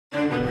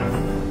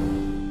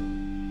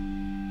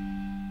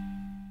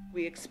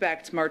We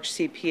expect March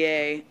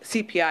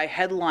CPI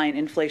headline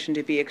inflation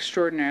to be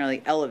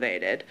extraordinarily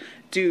elevated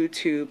due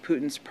to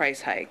Putin's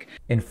price hike.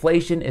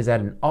 Inflation is at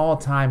an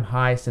all-time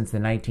high since the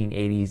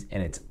 1980s,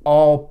 and it's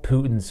all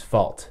Putin's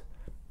fault.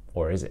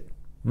 Or is it?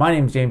 My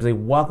name is James Lee.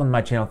 Welcome to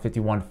my channel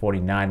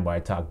 5149, where I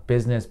talk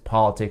business,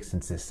 politics,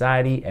 and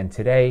society. And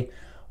today,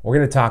 we're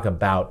going to talk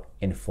about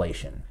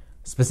inflation.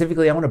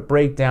 Specifically, I want to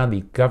break down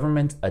the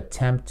government's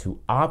attempt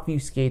to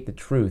obfuscate the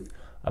truth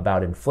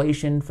about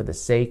inflation for the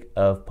sake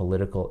of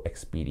political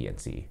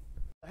expediency.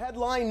 The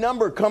headline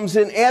number comes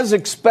in as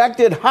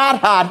expected,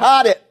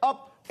 hot, it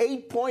up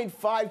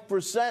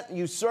 8.5%,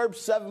 usurped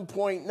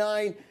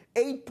 7.9,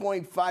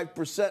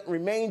 8.5%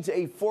 remains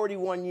a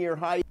 41-year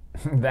high.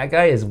 That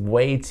guy is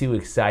way too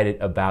excited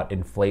about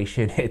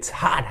inflation. It's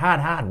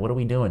hot. What are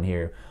we doing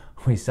here?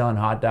 Are we selling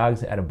hot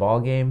dogs at a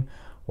ball game?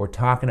 We're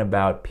talking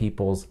about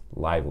people's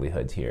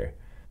livelihoods here.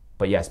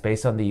 But yes,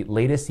 based on the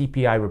latest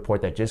CPI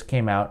report that just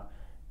came out,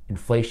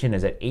 inflation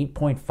is at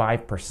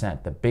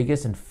 8.5%, the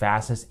biggest and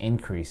fastest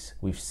increase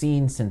we've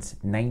seen since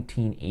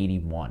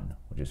 1981,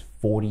 which is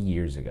 40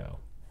 years ago.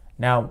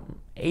 Now,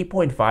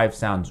 8.5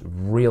 sounds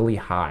really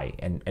high,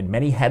 and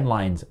many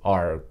headlines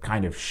are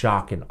kind of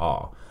shock and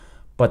awe.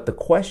 But the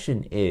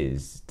question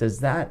is, does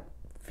that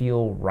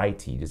feel right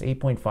to you? Does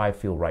 8.5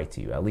 feel right to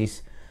you? At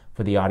least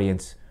for the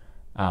audience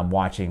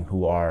watching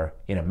who are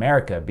in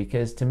America,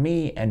 because to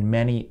me and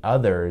many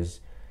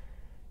others,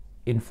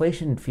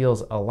 inflation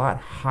feels a lot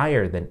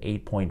higher than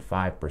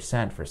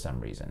 8.5% for some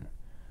reason,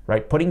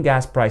 right? Putting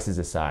gas prices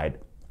aside,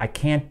 I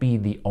can't be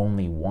the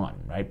only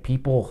one, right?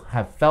 People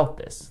have felt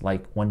this,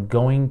 like when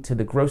going to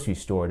the grocery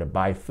store to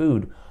buy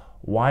food,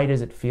 why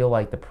does it feel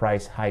like the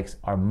price hikes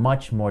are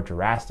much more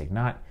drastic?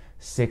 Not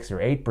 6 or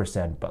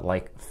 8%, but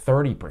like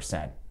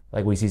 30%.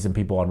 Like we see some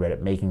people on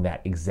Reddit making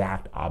that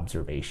exact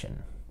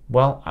observation.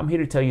 Well, I'm here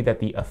to tell you that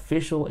the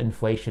official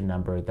inflation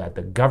number that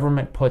the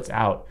government puts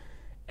out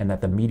and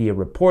that the media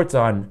reports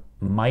on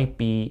might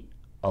be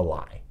a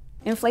lie.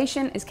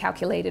 Inflation is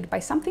calculated by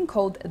something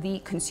called the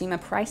Consumer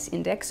Price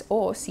Index,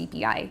 or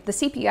CPI. The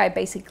CPI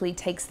basically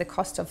takes the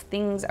cost of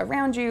things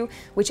around you,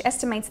 which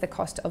estimates the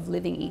cost of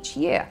living each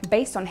year.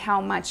 Based on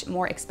how much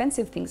more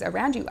expensive things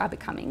around you are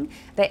becoming,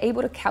 they're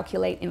able to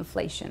calculate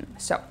inflation.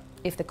 So,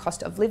 if the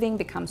cost of living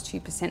becomes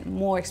 2%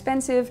 more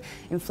expensive,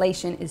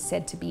 inflation is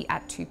said to be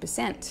at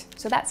 2%.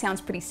 So that sounds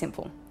pretty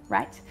simple,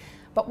 right?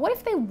 But what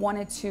if they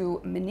wanted to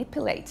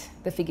manipulate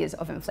the figures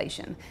of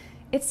inflation?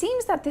 It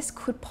seems that this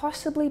could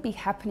possibly be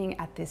happening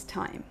at this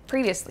time.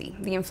 Previously,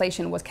 the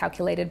inflation was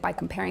calculated by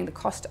comparing the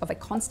cost of a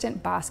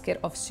constant basket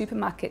of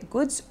supermarket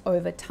goods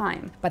over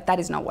time, but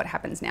that is not what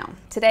happens now.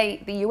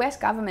 Today, the US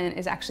government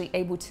is actually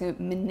able to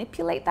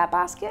manipulate that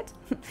basket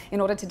in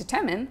order to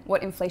determine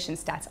what inflation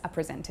stats are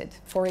presented.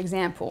 For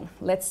example,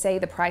 let's say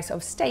the price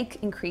of steak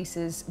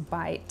increases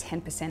by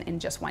 10% in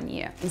just 1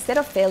 year. Instead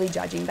of fairly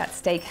judging that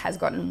steak has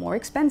gotten more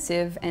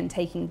expensive and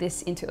taking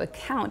this into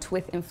account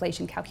with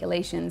inflation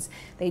calculations,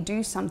 they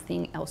do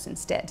something else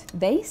instead.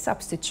 They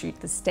substitute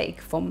the steak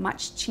for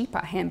much cheaper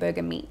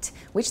hamburger meat,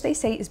 which they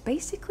say is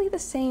basically the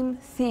same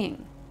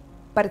thing,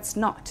 but it's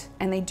not.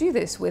 And they do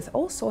this with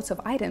all sorts of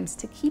items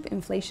to keep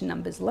inflation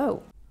numbers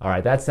low. All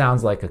right, that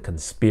sounds like a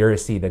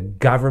conspiracy, the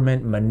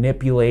government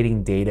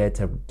manipulating data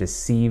to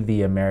deceive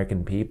the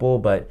American people,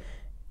 but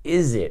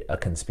is it a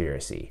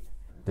conspiracy?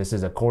 This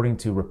is according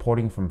to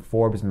reporting from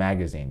Forbes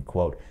magazine,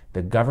 quote,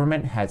 "The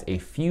government has a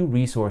few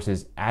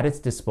resources at its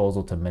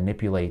disposal to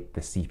manipulate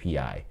the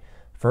CPI.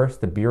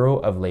 First, the Bureau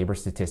of Labor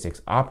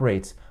Statistics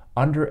operates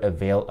under a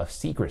veil of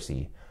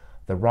secrecy.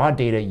 The raw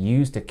data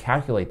used to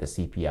calculate the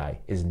CPI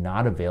is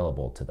not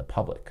available to the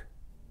public."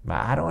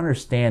 I don't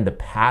understand the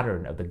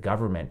pattern of the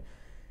government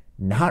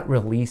not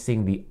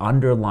releasing the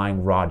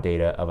underlying raw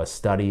data of a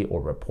study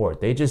or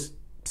report. They just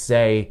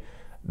say,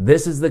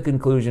 this is the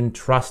conclusion,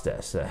 trust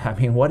us. I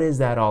mean, what is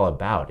that all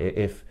about?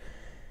 If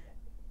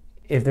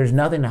there's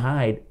nothing to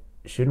hide,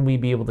 shouldn't we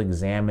be able to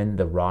examine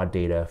the raw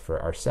data for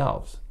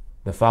ourselves?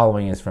 The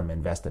following is from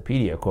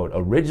Investopedia, quote,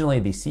 "Originally,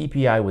 the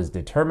CPI was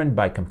determined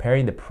by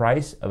comparing the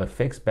price of a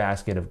fixed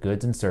basket of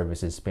goods and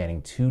services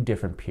spanning 2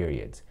 different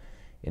periods.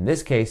 In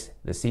this case,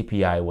 the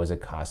CPI was a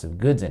cost of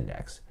goods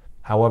index.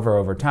 However,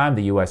 over time,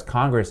 the U.S.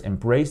 Congress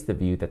embraced the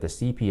view that the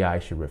CPI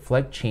should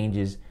reflect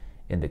changes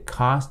in the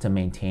cost to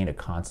maintain a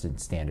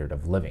constant standard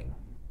of living.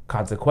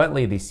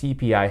 Consequently, the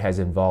CPI has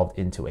evolved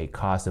into a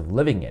cost of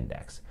living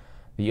index.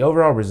 The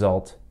overall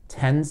result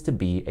tends to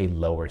be a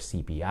lower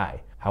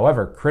CPI.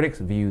 However, critics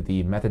view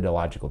the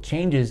methodological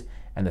changes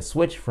and the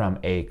switch from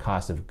a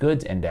cost of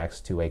goods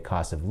index to a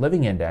cost of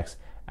living index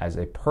as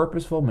a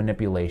purposeful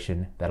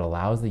manipulation that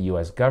allows the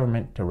US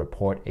government to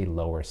report a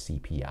lower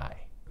CPI."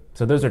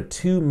 So those are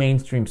two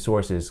mainstream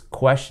sources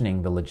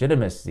questioning the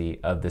legitimacy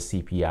of the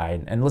CPI.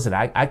 And listen,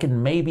 I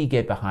can maybe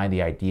get behind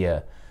the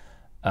idea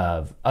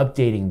of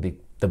updating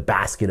the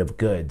basket of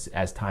goods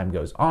as time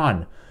goes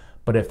on.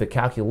 But if the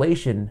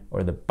calculation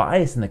or the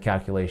bias in the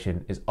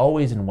calculation is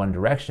always in one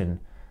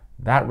direction,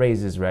 that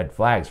raises red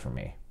flags for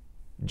me.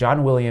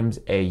 John Williams,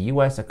 a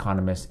U.S.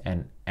 economist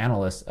and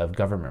analyst of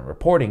government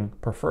reporting,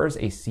 prefers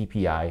a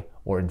CPI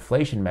or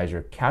inflation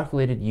measure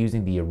calculated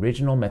using the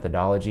original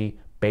methodology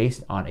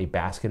based on a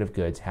basket of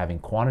goods having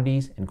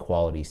quantities and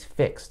qualities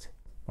fixed.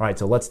 All right,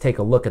 so let's take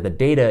a look at the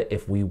data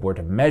if we were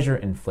to measure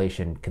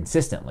inflation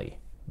consistently.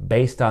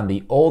 Based on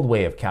the old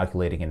way of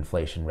calculating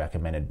inflation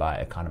recommended by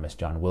economist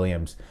John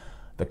Williams,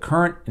 the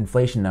current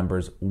inflation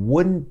numbers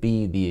wouldn't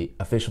be the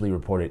officially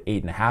reported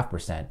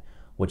 8.5%,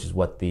 which is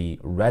what the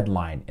red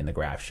line in the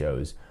graph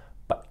shows,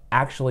 but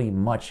actually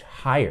much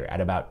higher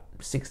at about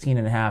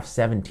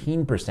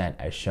 16.5%, 17%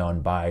 as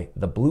shown by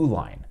the blue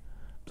line.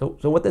 So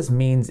what this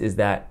means is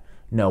that,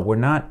 no, we're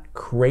not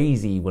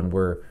crazy when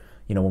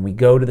when we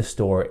go to the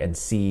store and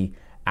see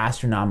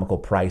astronomical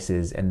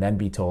prices and then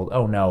be told,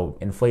 oh no,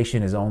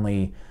 inflation is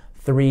only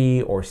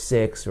 3 or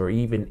 6 or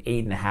even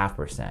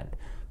 8.5%.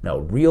 No,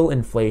 real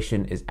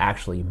inflation is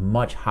actually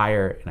much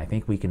higher, and I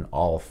think we can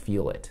all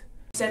feel it.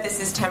 You said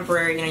this is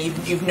temporary.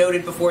 You've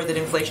noted before that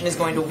inflation is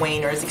going to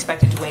wane or is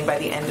expected to wane by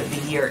the end of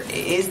the year.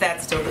 Is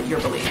that still your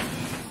belief?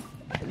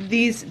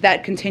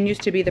 That continues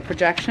to be the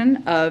projection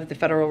of the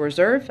Federal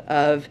Reserve,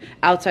 of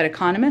outside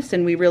economists,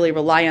 and we really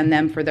rely on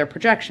them for their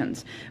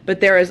projections.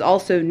 But there is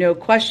also no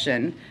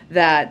question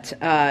that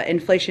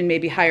inflation may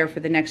be higher for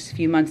the next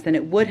few months than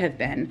it would have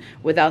been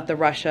without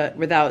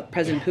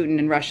President Putin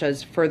and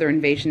Russia's further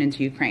invasion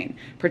into Ukraine,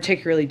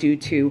 particularly due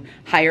to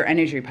higher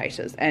energy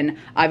prices. And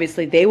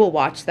obviously they will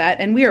watch that,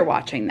 and we are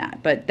watching that,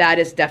 but that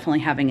is definitely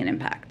having an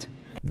impact.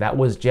 That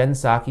was Jen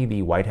Psaki,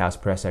 the White House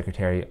press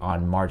secretary,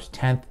 on March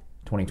 10th,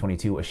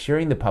 2022,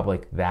 assuring the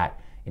public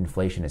that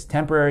inflation is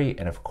temporary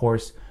and, of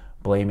course,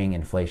 blaming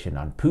inflation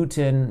on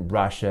Putin,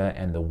 Russia,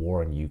 and the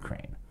war in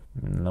Ukraine.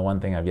 And the one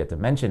thing I've yet to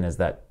mention is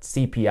that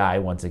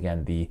CPI, once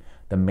again, the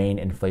main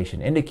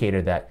inflation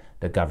indicator that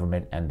the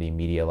government and the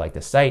media like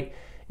to cite,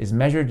 is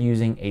measured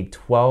using a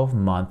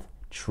 12-month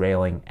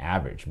trailing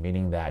average,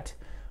 meaning that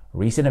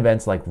recent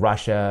events like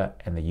Russia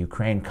and the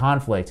Ukraine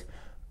conflict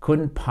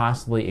couldn't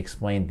possibly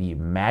explain the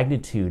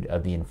magnitude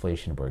of the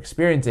inflation we're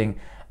experiencing,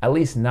 at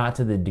least not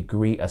to the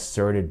degree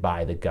asserted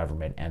by the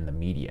government and the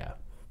media.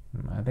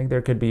 I think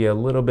there could be a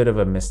little bit of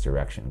a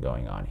misdirection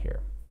going on here.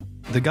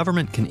 The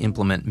government can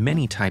implement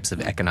many types of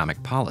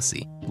economic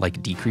policy,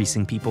 like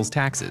decreasing people's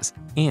taxes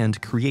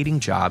and creating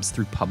jobs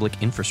through public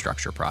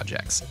infrastructure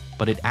projects,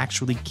 but it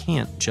actually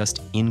can't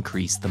just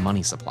increase the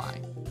money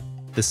supply.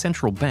 The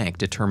central bank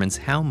determines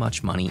how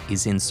much money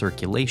is in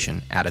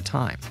circulation at a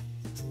time.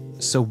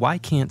 So why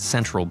can't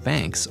central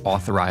banks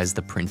authorize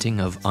the printing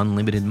of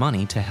unlimited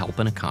money to help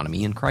an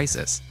economy in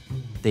crisis?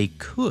 They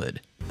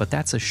could, but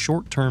that's a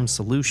short-term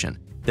solution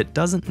that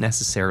doesn't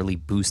necessarily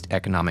boost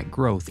economic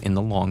growth in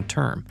the long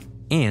term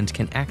and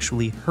can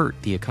actually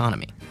hurt the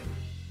economy.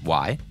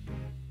 Why?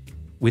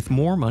 With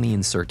more money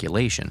in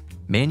circulation,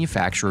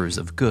 manufacturers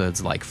of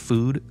goods like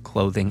food,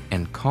 clothing,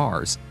 and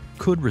cars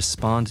could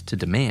respond to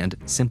demand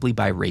simply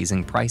by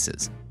raising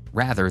prices,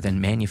 rather than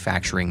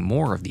manufacturing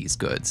more of these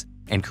goods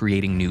and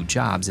creating new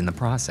jobs in the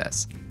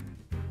process.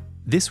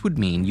 This would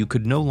mean you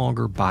could no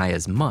longer buy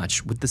as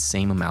much with the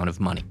same amount of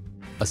money,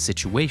 a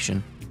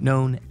situation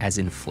known as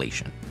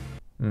inflation.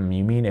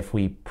 You mean if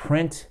we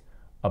print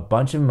a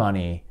bunch of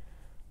money,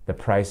 the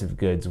price of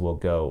goods will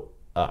go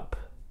up?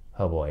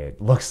 Oh boy, it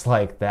looks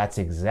like that's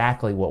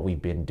exactly what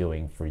we've been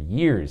doing for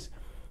years.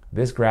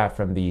 This graph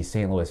from the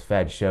St. Louis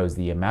Fed shows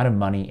the amount of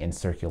money in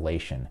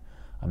circulation,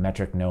 a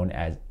metric known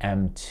as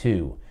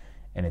M2.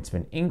 And it's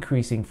been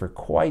increasing for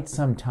quite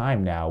some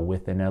time now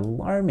with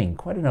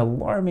quite an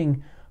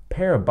alarming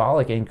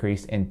parabolic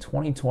increase in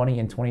 2020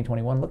 and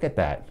 2021. Look at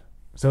that.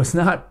 So it's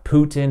not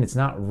Putin, it's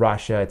not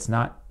Russia, it's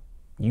not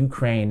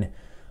Ukraine.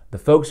 The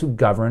folks who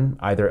govern,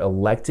 either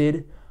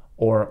elected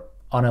or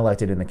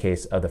unelected in the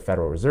case of the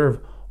Federal Reserve,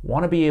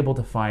 want to be able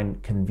to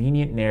find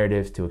convenient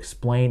narratives to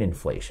explain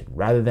inflation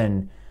rather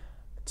than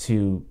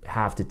to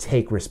have to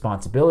take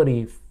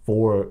responsibility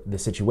for the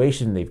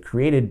situation they've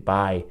created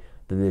by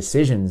the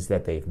decisions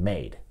that they've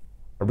made.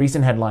 A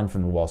recent headline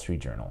from the Wall Street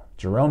Journal: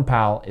 Jerome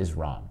Powell is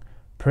wrong.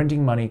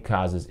 Printing money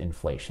causes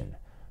inflation.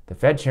 The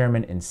Fed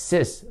chairman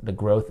insists the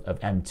growth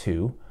of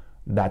M2,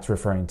 that's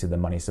referring to the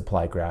money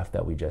supply graph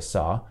that we just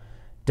saw,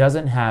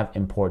 doesn't have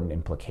important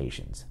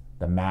implications.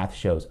 The math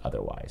shows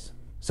otherwise.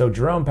 So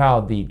Jerome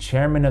Powell, the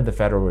chairman of the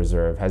Federal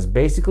Reserve, has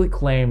basically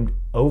claimed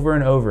over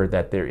and over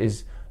that there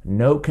is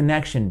no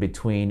connection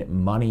between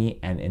money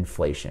and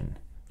inflation.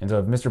 And so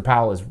if Mr.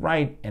 Powell is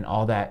right and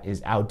all that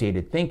is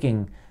outdated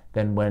thinking,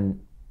 then when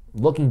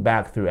looking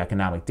back through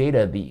economic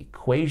data, the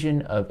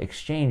equation of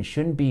exchange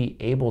shouldn't be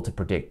able to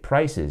predict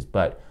prices.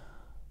 But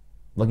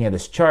looking at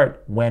this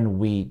chart, when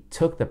we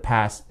took the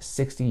past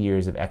 60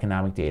 years of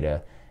economic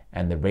data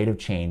and the rate of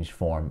change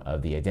form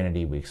of the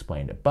identity we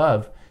explained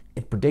above,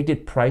 it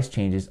predicted price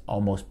changes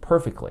almost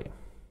perfectly.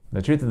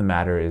 The truth of the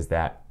matter is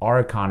that our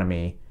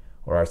economy,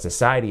 or our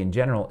society in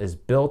general, is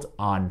built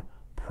on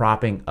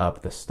propping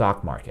up the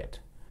stock market.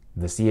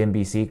 The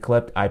CNBC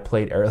clip I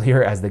played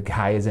earlier as the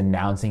guy is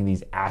announcing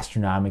these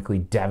astronomically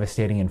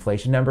devastating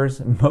inflation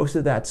numbers, most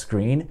of that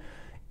screen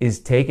is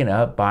taken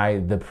up by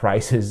the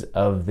prices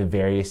of the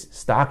various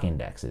stock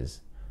indexes.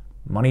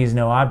 Money is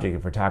no object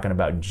if we're talking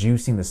about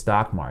juicing the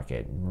stock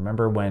market.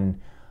 Remember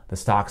when the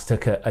stocks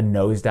took a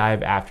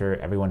nosedive after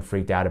everyone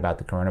freaked out about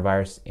the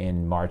coronavirus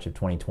in March of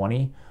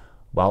 2020?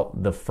 Well,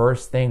 the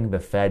first thing the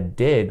Fed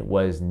did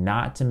was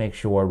not to make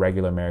sure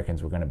regular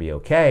Americans were going to be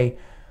okay.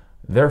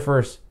 Their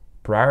first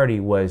priority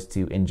was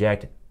to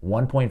inject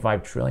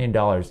 $1.5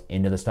 trillion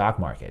into the stock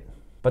market.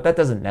 But that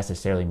doesn't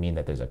necessarily mean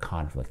that there's a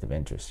conflict of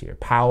interest here.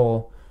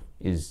 Powell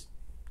is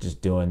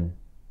just doing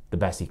the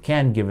best he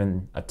can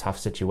given a tough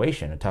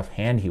situation, a tough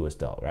hand he was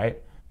dealt,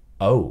 right?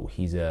 Oh,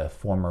 he's a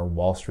former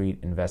Wall Street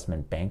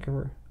investment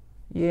banker?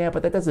 Yeah,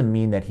 but that doesn't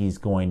mean that he's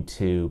going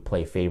to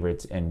play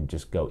favorites and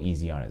just go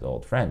easy on his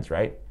old friends,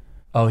 right?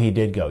 Oh, he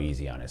did go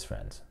easy on his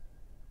friends.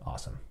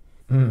 Awesome.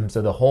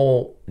 So the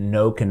whole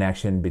no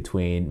connection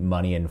between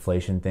money and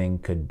inflation thing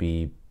could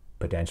be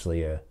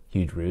potentially a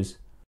huge ruse.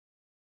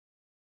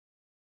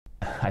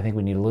 I think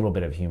we need a little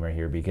bit of humor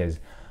here because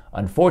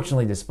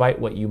unfortunately, despite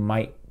what you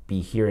might be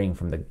hearing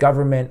from the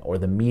government or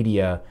the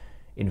media,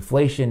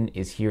 inflation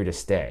is here to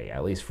stay,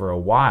 at least for a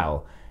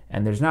while,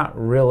 and there's not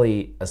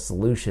really a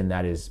solution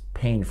that is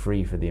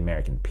pain-free for the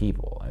American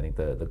people. I think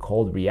the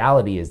cold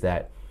reality is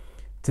that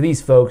to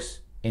these folks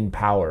in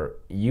power,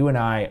 you and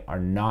I are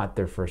not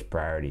their first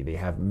priority. They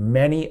have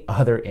many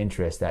other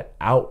interests that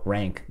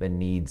outrank the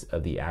needs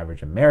of the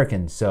average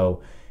American,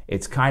 so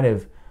it's kind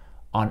of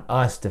on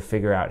us to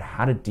figure out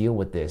how to deal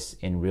with this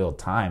in real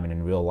time and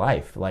in real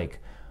life. Like,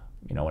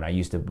 you know, when I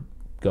used to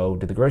go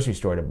to the grocery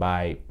store to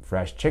buy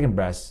fresh chicken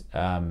breasts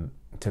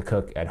to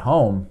cook at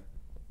home,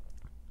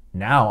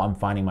 now I'm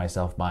finding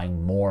myself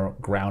buying more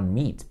ground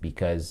meat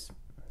because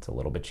it's a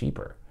little bit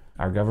cheaper.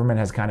 Our government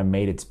has kind of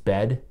made its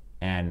bed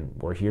and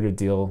we're here to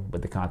deal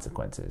with the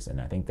consequences. And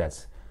I think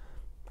that's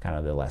kind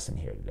of the lesson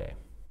here today.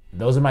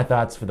 Those are my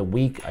thoughts for the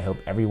week. I hope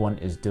everyone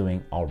is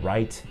doing all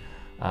right.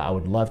 I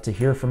would love to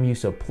hear from you,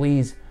 so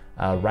please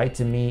write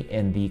to me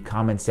in the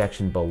comment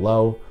section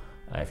below.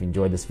 If you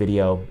enjoyed this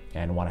video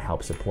and want to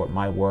help support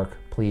my work,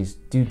 please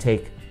do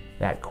take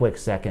that quick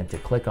second to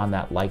click on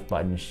that like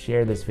button,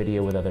 share this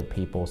video with other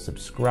people,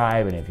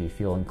 subscribe, and if you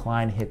feel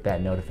inclined, hit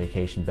that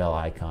notification bell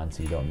icon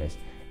so you don't miss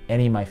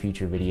any of my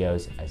future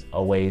videos. As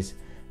always,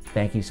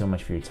 thank you so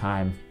much for your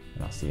time,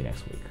 and I'll see you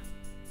next week.